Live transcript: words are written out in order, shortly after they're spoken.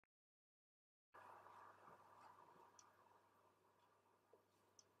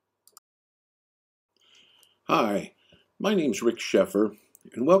Hi, my name's Rick Sheffer,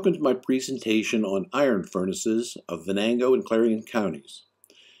 and welcome to my presentation on iron furnaces of Venango and Clarion counties.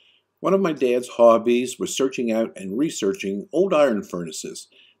 One of my dad's hobbies was searching out and researching old iron furnaces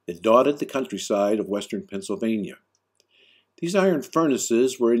that dotted the countryside of western Pennsylvania. These iron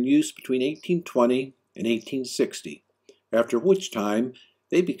furnaces were in use between 1820 and 1860, after which time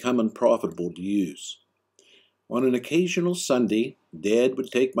they became unprofitable to use. On an occasional Sunday, Dad would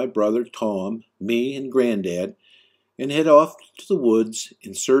take my brother Tom, me, and Granddad and head off to the woods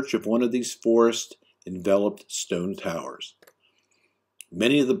in search of one of these forest-enveloped stone towers.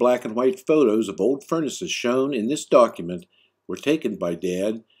 Many of the black and white photos of old furnaces shown in this document were taken by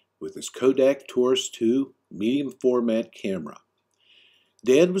Dad with his Kodak Taurus II medium format camera.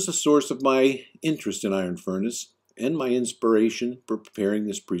 Dad was the source of my interest in iron furnace and my inspiration for preparing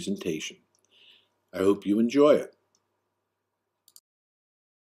this presentation. I hope you enjoy it.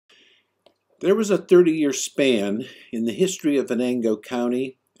 There was a 30-year span in the history of Venango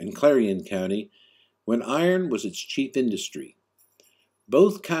County and Clarion County when iron was its chief industry.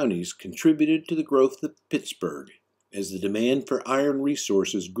 Both counties contributed to the growth of Pittsburgh as the demand for iron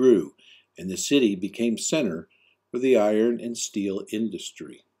resources grew and the city became center for the iron and steel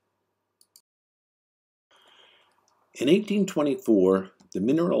industry. In 1824, the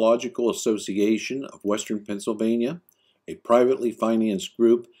Mineralogical Association of Western Pennsylvania, a privately financed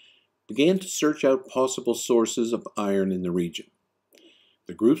group, began to search out possible sources of iron in the region.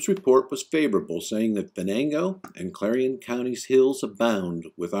 The group's report was favorable, saying that Venango and Clarion County's hills abound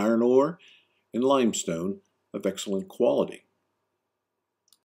with iron ore and limestone of excellent quality.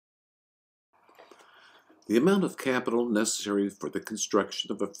 The amount of capital necessary for the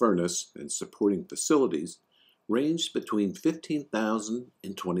construction of a furnace and supporting facilities ranged between $15,000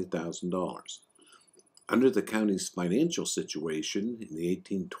 and $20,000. Under the county's financial situation in the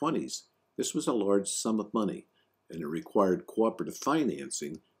 1820s, this was a large sum of money, and it required cooperative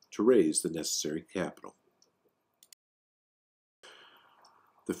financing to raise the necessary capital.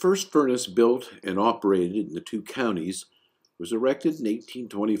 The first furnace built and operated in the two counties was erected in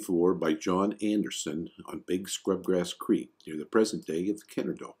 1824 by John Anderson on Big Scrubgrass Creek near the present day of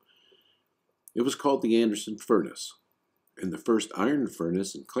Kennerdell. It was called the Anderson Furnace, and the first iron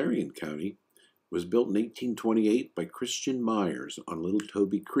furnace in Clarion County was built in 1828 by Christian Myers on Little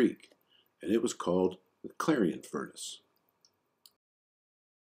Toby Creek, and it was called the Clarion Furnace.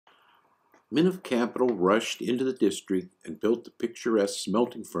 Men of capital rushed into the district and built the picturesque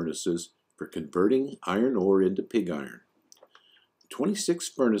smelting furnaces for converting iron ore into pig iron. 26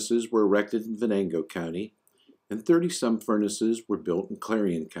 furnaces were erected in Venango County, and 30-some furnaces were built in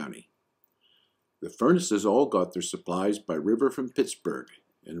Clarion County. The furnaces all got their supplies by river from Pittsburgh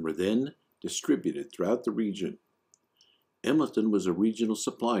and were then distributed throughout the region. Emmleton was a regional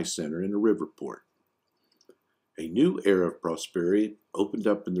supply center and a river port. A new era of prosperity opened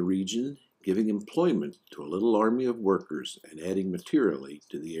up in the region, giving employment to a little army of workers and adding materially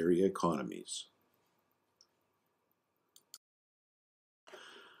to the area economies.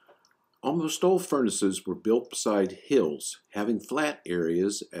 Almost all furnaces were built beside hills, having flat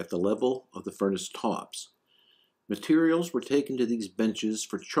areas at the level of the furnace tops. Materials were taken to these benches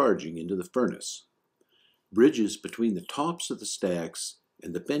for charging into the furnace. Bridges between the tops of the stacks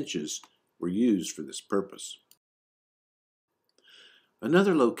and the benches were used for this purpose.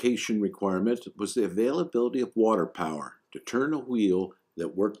 Another location requirement was the availability of water power to turn a wheel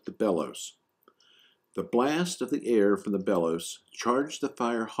that worked the bellows. The blast of the air from the bellows charged the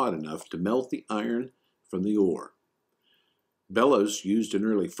fire hot enough to melt the iron from the ore. Bellows used in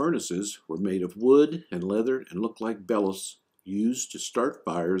early furnaces were made of wood and leather and looked like bellows used to start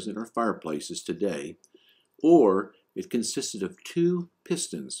fires in our fireplaces today, or it consisted of two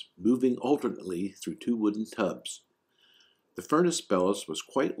pistons moving alternately through two wooden tubs. The furnace bellows was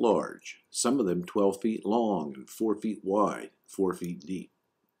quite large, some of them 12 feet long and 4 feet wide, 4 feet deep.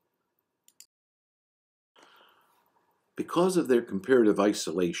 Because of their comparative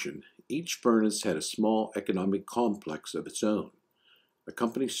isolation, each furnace had a small economic complex of its own: a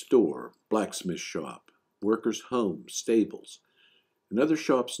company store, blacksmith shop, workers' homes, stables, and other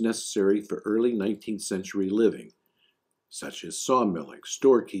shops necessary for early 19th century living, such as sawmilling,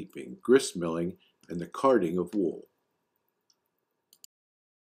 storekeeping, grist milling, and the carding of wool.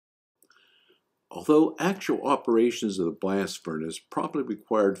 Although actual operations of the blast furnace probably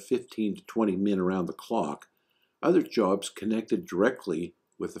required 15 to 20 men around the clock, other jobs connected directly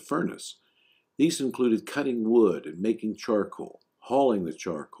with the furnace. These included cutting wood and making charcoal, hauling the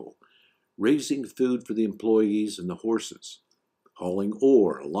charcoal, raising food for the employees and the horses, hauling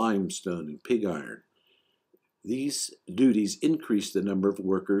ore, limestone, and pig iron. These duties increased the number of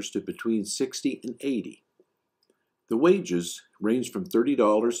workers to between 60 and 80. The wages ranged from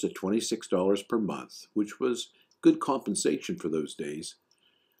 $30 to $26 per month, which was good compensation for those days.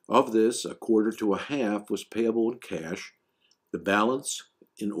 Of this, a quarter to a half was payable in cash, the balance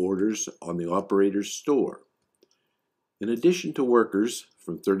in orders on the operator's store. In addition to workers,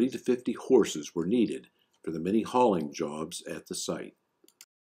 from 30 to 50 horses were needed for the many hauling jobs at the site.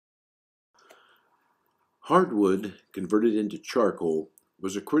 Hardwood, converted into charcoal,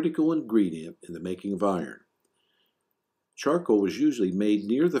 was a critical ingredient in the making of iron. Charcoal was usually made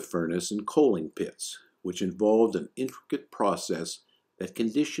near the furnace in coaling pits, which involved an intricate process that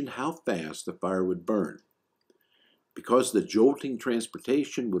conditioned how fast the fire would burn. Because the jolting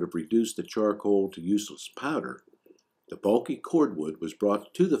transportation would have reduced the charcoal to useless powder, the bulky cordwood was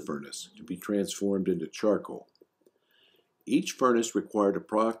brought to the furnace to be transformed into charcoal. Each furnace required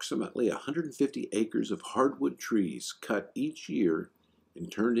approximately 150 acres of hardwood trees cut each year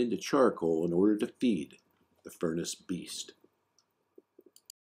and turned into charcoal in order to feed the furnace beast.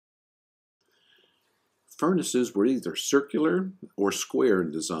 Furnaces were either circular or square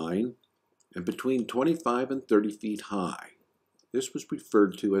in design and between 25 and 30 feet high. This was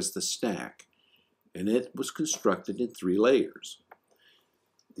referred to as the stack, and it was constructed in 3 layers.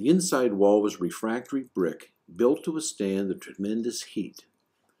 The inside wall was refractory brick built to withstand the tremendous heat.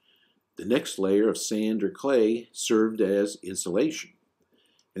 The next layer of sand or clay served as insulation,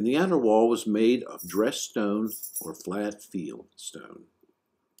 and the outer wall was made of dressed stone or flat field stone.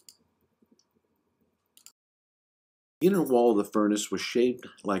 The inner wall of the furnace was shaped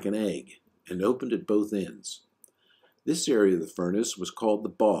like an egg and opened at both ends. This area of the furnace was called the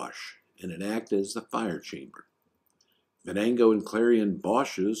Bosch, and it acted as the fire chamber. Venango and Clarion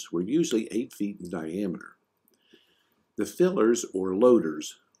Bosch's were usually 8 feet in diameter. The fillers, or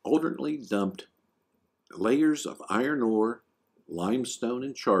loaders, alternately dumped layers of iron ore, limestone,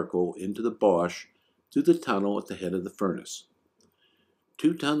 and charcoal into the Bosch through the tunnel at the head of the furnace.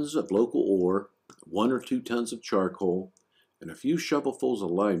 2 tons of local ore, 1 or 2 tons of charcoal, and a few shovelfuls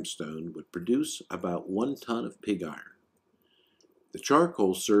of limestone would produce about 1 ton of pig iron. The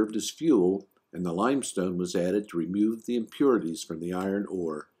charcoal served as fuel, and the limestone was added to remove the impurities from the iron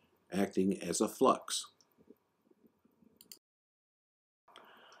ore, acting as a flux.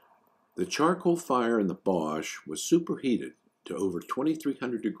 The charcoal fire in the Bosch was superheated to over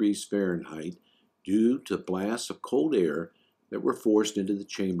 2,300 degrees Fahrenheit due to blasts of cold air that were forced into the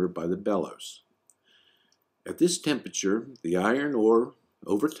chamber by the bellows. At this temperature, the iron ore,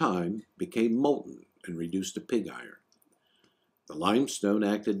 over time, became molten and reduced to pig iron. The limestone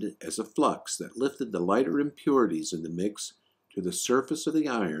acted as a flux that lifted the lighter impurities in the mix to the surface of the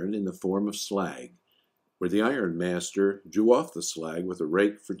iron in the form of slag, where the iron master drew off the slag with a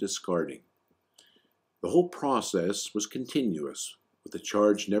rake for discarding. The whole process was continuous, with the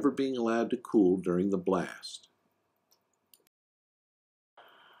charge never being allowed to cool during the blast.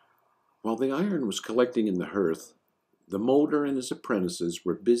 While the iron was collecting in the hearth, the molder and his apprentices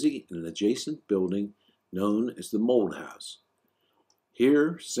were busy in an adjacent building known as the mold house.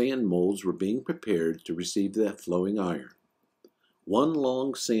 Here, sand molds were being prepared to receive the flowing iron. One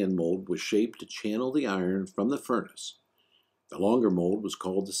long sand mold was shaped to channel the iron from the furnace. The longer mold was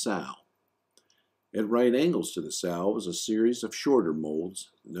called the sow. At right angles to the sow was a series of shorter molds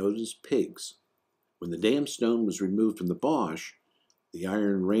known as pigs. When the dam stone was removed from the Bosch, the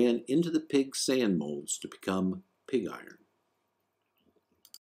iron ran into the pig sand molds to become pig iron.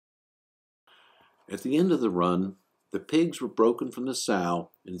 At the end of the run, the pigs were broken from the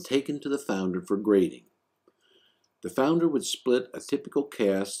sow and taken to the founder for grading. The founder would split a typical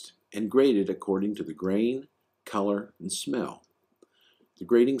cast and grade it according to the grain, color, and smell. The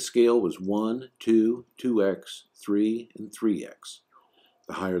grading scale was 1, 2, 2x, 3, and 3x.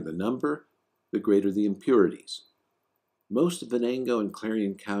 The higher the number, the greater the impurities. Most of Venango and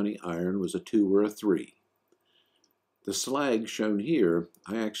Clarion County iron was a 2 or a 3. The slag shown here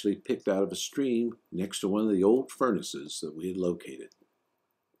I actually picked out of a stream next to one of the old furnaces that we had located.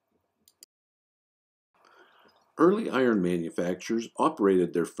 Early iron manufacturers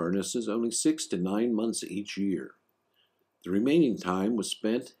operated their furnaces only 6 to 9 months each year. The remaining time was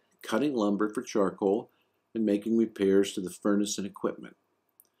spent cutting lumber for charcoal and making repairs to the furnace and equipment.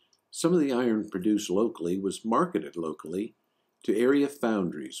 Some of the iron produced locally was marketed locally to area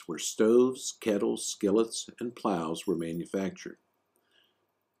foundries where stoves, kettles, skillets, and plows were manufactured.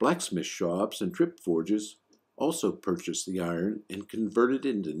 Blacksmith shops and trip forges also purchased the iron and converted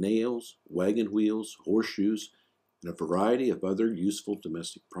it into nails, wagon wheels, horseshoes, and a variety of other useful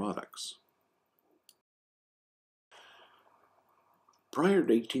domestic products. Prior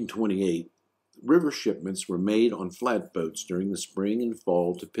to 1828, river shipments were made on flatboats during the spring and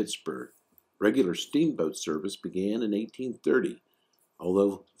fall to Pittsburgh. Regular steamboat service began in 1830,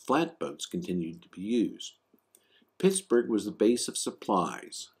 although flatboats continued to be used. Pittsburgh was the base of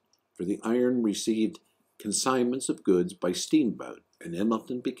supplies, for the iron received consignments of goods by steamboat, and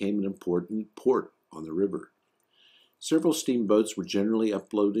Emmleton became an important port on the river. Several steamboats were generally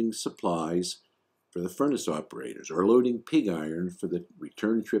uploading supplies for the furnace operators or loading pig iron for the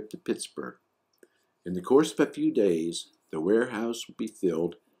return trip to Pittsburgh. In the course of a few days, the warehouse would be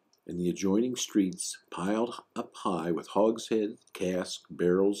filled and the adjoining streets piled up high with hogsheads, casks,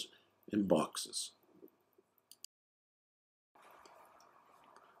 barrels, and boxes.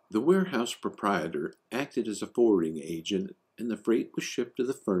 The warehouse proprietor acted as a forwarding agent, and the freight was shipped to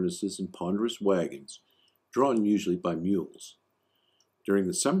the furnaces in ponderous wagons, drawn usually by mules. During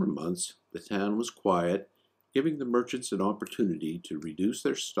the summer months, the town was quiet, giving the merchants an opportunity to reduce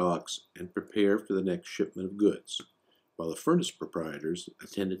their stocks and prepare for the next shipment of goods, while the furnace proprietors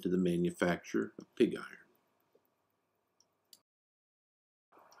attended to the manufacture of pig iron.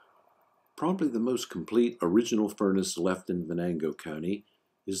 Probably the most complete original furnace left in Venango County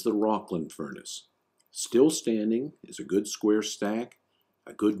is the Rockland furnace. Still standing is a good square stack,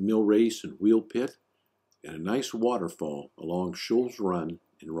 a good mill race and wheel pit, and a nice waterfall along Shoals Run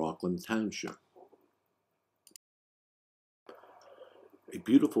in Rockland Township. A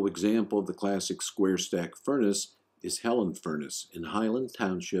beautiful example of the classic square stack furnace is Helen Furnace in Highland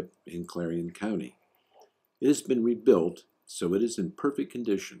Township in Clarion County. It has been rebuilt, so it is in perfect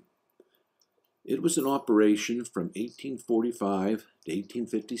condition. It was in operation from 1845 to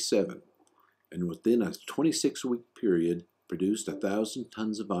 1857, and within a 26-week period produced 1,000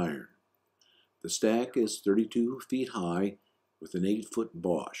 tons of iron. The stack is 32 feet high with an 8-foot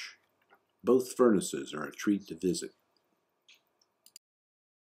Bosch. Both furnaces are a treat to visit.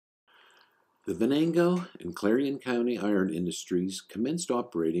 The Venango and Clarion County iron industries commenced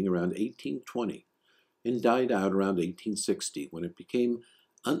operating around 1820 and died out around 1860 when it became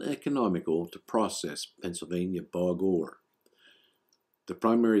uneconomical to process Pennsylvania bog ore. The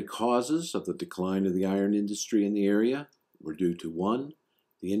primary causes of the decline of the iron industry in the area were due to 1.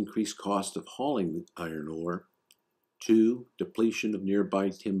 The increased cost of hauling the iron ore, 2. Depletion of nearby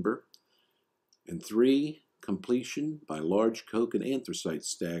timber, and 3. Completion by large coke and anthracite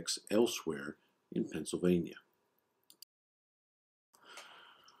stacks elsewhere in Pennsylvania.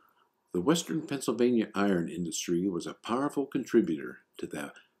 The Western Pennsylvania iron industry was a powerful contributor to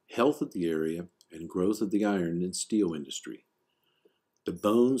the health of the area and growth of the iron and steel industry. The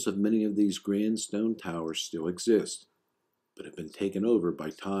bones of many of these grand stone towers still exist, but have been taken over by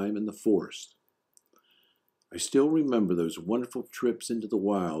time and the forest. I still remember those wonderful trips into the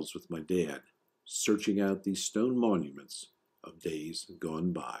wilds with my dad, searching out these stone monuments of days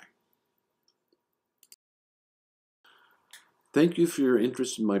gone by. Thank you for your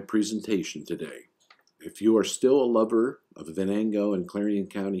interest in my presentation today. If you are still a lover of Venango and Clarion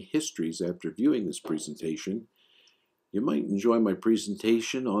County histories after viewing this presentation, you might enjoy my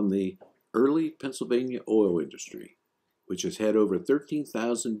presentation on the early Pennsylvania oil industry, which has had over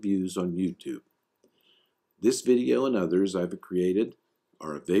 13,000 views on YouTube. This video and others I've created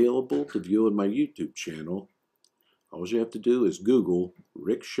are available to view on my YouTube channel. All you have to do is Google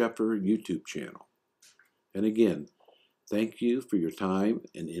Rick Sheffer YouTube channel. And again, thank you for your time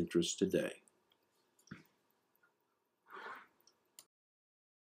and interest today.